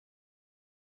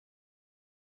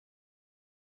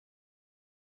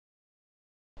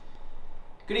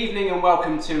Good evening and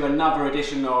welcome to another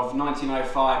edition of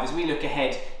 1905 as we look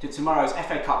ahead to tomorrow's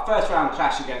FA Cup first round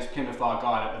clash against Plymouth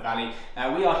Argyle at the Valley.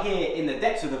 We are here in the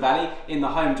depths of the Valley in the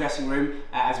home dressing room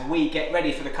as we get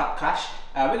ready for the cup clash.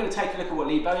 We're going to take a look at what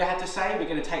Lee Bowyer had to say. We're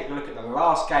going to take a look at the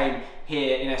last game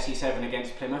here in SC7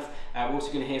 against Plymouth. We're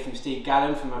also going to hear from Steve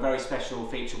Gallen from a very special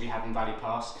feature we have in Valley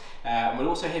Pass. And we'll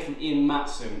also hear from Ian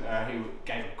Matson, who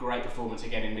gave a great performance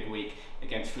again in midweek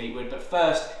against Fleetwood. But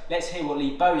first, let's hear what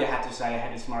Lee Bowyer had to say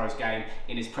ahead of tomorrow's game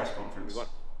in his press conference.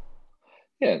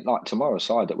 Yeah, like tomorrow's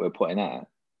side that we're putting out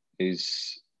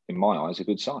is, in my eyes, a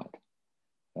good side.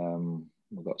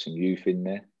 We've got some youth in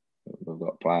there. We've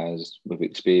got players with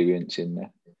experience in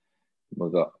there.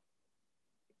 We've got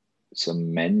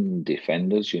some men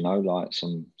defenders, you know, like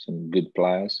some good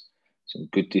players, some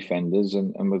good defenders,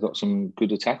 and we've got some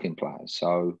good attacking players.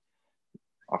 So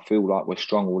I feel like we're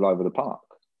strong all over the park.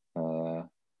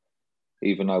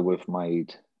 Even though we've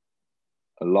made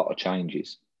a lot of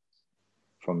changes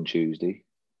from Tuesday,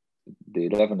 the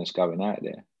 11 that's going out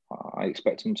there, I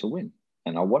expect them to win,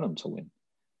 and I want them to win.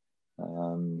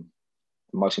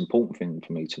 The most important thing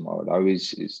for me tomorrow, though,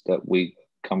 is that we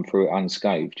come through it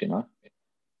unscathed. You know,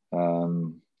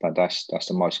 that's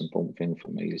the most important thing for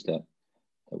me, is that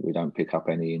we don't pick up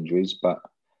any injuries. But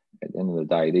at the end of the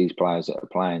day, these players that are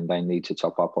playing, they need to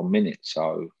top up on minutes.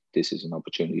 So this is an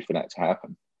opportunity for that to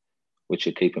happen, which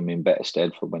will keep them in better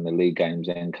stead for when the league games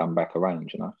then come back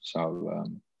around. You know, so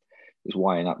it's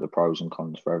weighing up the pros and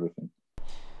cons for everything.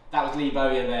 That was Lee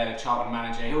Bowyer there, Charlton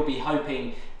manager. He'll be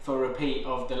hoping for a repeat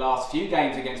of the last few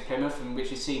games against Plymouth, in which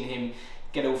has seen him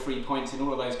get all 3 points in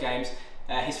all of those games.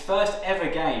 His first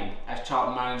ever game as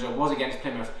Charlton manager was against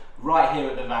Plymouth, right here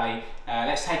at the Valley.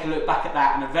 Let's take a look back at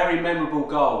that and a very memorable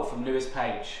goal from Lewis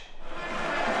Page.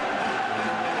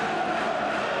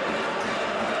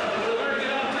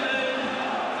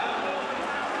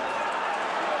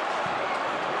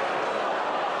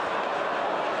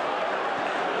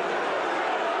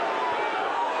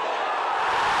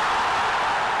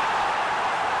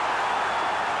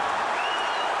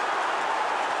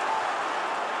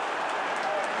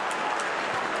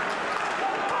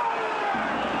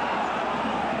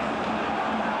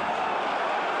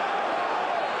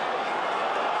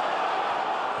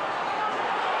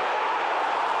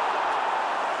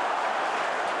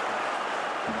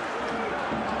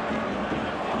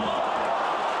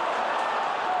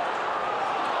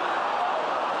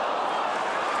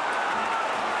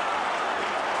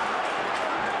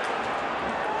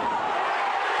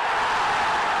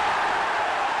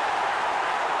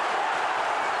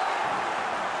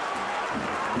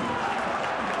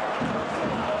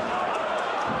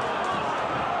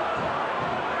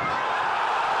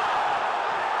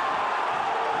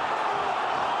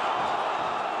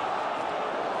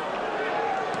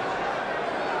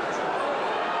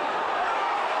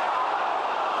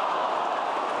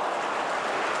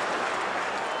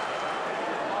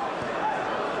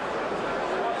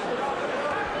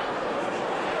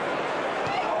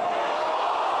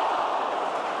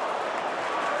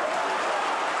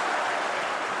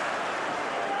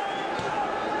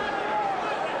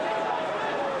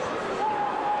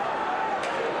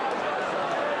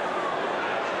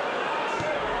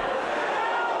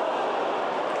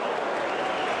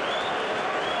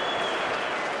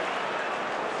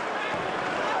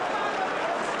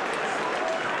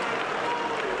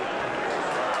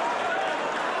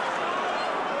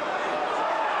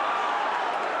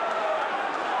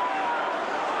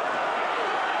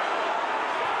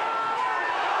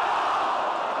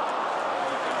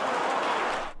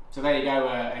 So there you go,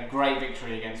 a great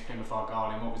victory against Plymouth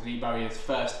Argyle in what was Lee Bowyer's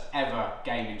first ever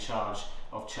game in charge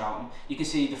of Charlton. You can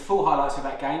see the full highlights of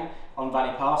that game on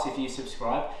Valley Pass if you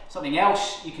subscribe. Something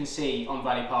else you can see on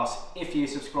Valley Pass if you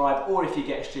subscribe or if you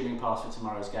get a streaming pass for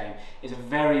tomorrow's game is a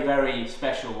very, very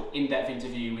special in-depth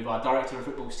interview with our Director of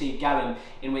Football, Steve Gallen,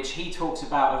 in which he talks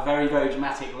about a very, very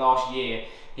dramatic last year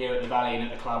here at the Valley and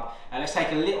at the club. And let's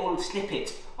take a little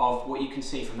snippet of what you can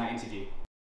see from that interview.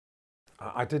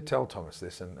 I did tell Thomas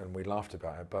this and we laughed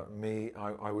about it, but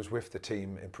I was with the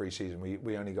team in pre-season.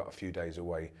 We only got a few days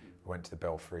away. We went to the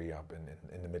Belfry up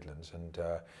in the Midlands, and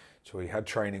so we had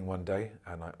training one day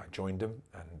and I joined him,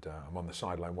 and I'm on the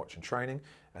sideline watching training,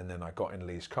 and then I got in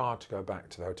Lee's car to go back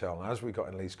to the hotel, and as we got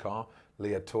in Lee's car, Lee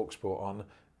had TalkSport on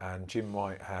and Jim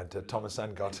White had Thomas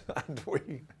Sandgard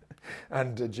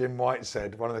and Jim White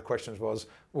said, one of the questions was,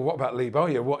 well, what about Lee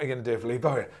Bowyer? What are you going to do for Lee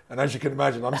Bowyer? And as you can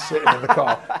imagine, I'm sitting in the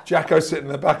car, Jacko's sitting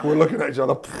in the back, we're looking at each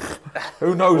other,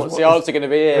 who knows what's the answer going to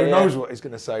be here? Who knows what he's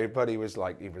going to say? But he was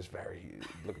very,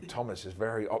 look, Thomas is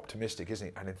very optimistic, isn't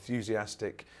he? And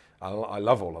enthusiastic. I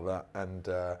love all of that. And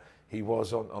he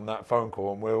was on that phone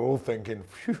call, and we're all thinking,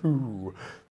 phew.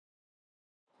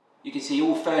 You can see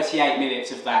all 38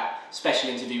 minutes of that special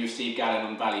interview with Steve Gallen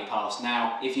on Valley Pass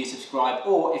now if you subscribe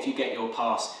or if you get your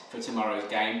pass for tomorrow's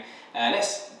game.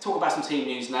 Let's talk about some team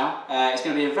news now. It's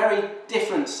going to be a very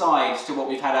different side to what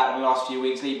we've had out in the last few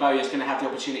weeks. Lee Bowyer's going to have the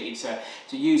opportunity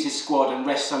to use his squad and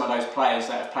rest some of those players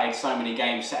that have played so many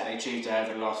games Saturday, Tuesday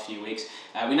over the last few weeks.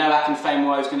 We know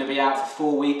Akinfenwa is going to be out for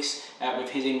 4 weeks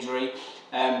with his injury.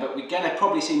 But we're going to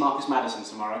probably see Marcus Maddison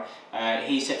tomorrow.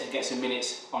 He's set to get some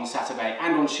minutes on Saturday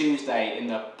and on Tuesday in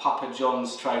the Papa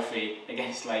John's Trophy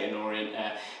against Leyton Orient.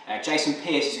 Jason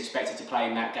Pearce is expected to play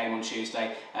in that game on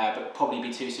Tuesday, but probably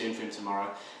be too soon for him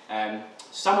tomorrow.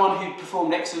 Someone who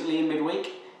performed excellently in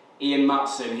midweek, Ian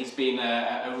Mutson. He's been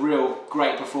a real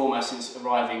great performer since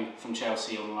arriving from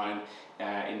Chelsea on loan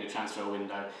in the transfer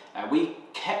window. We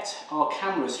kept our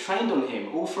cameras trained on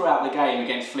him all throughout the game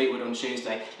against Fleetwood on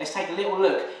Tuesday. Let's take a little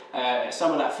look at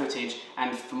some of that footage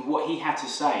and from what he had to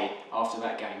say after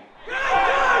that game.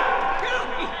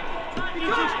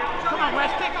 Come on,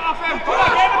 Wes, kick it off him!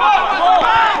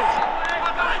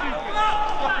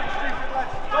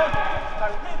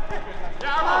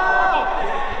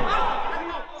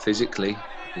 Physically,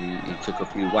 he took a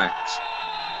few whacks.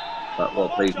 But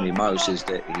what pleased me most is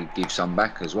that he gives some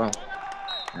back as well.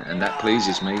 And that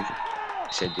pleases me. He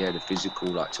said, yeah, the physical,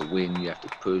 like to win, you have to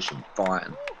push and fight.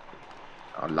 And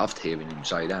I loved hearing him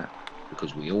say that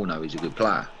because we all know he's a good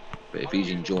player. But if he's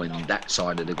enjoying that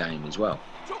side of the game as well,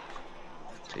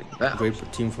 it's even better.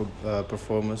 Great team for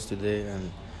performance today, and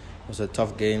it was a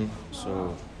tough game.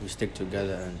 So we stick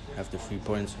together and have the 3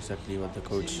 points, exactly what the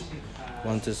coach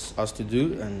wanted us to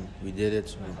do. And we did it,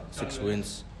 so 6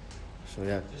 wins. So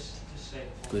yeah,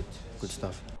 good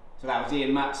stuff. So that was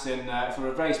Ian Matson for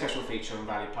a very special feature on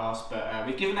Valley Pass, but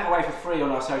we've given that away for free on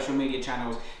our social media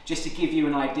channels just to give you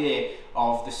an idea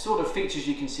of the sort of features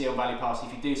you can see on Valley Pass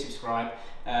if you do subscribe.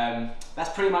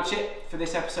 That's pretty much it for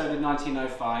this episode of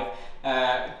 1905.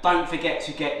 Don't forget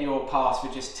to get your pass for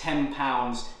just £10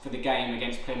 for the game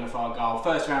against Plymouth Argyle.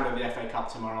 First round of the FA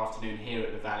Cup tomorrow afternoon here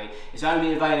at the Valley. It's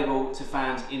only available to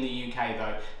fans in the UK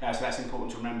though, so that's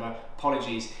important to remember.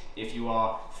 Apologies if you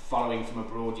are following from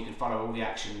abroad. You can follow all the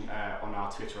action on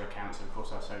our Twitter accounts and of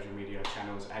course our social media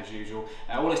channels as usual.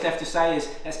 All that's left to say is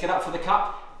let's get up for the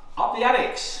cup, up the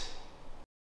Alex!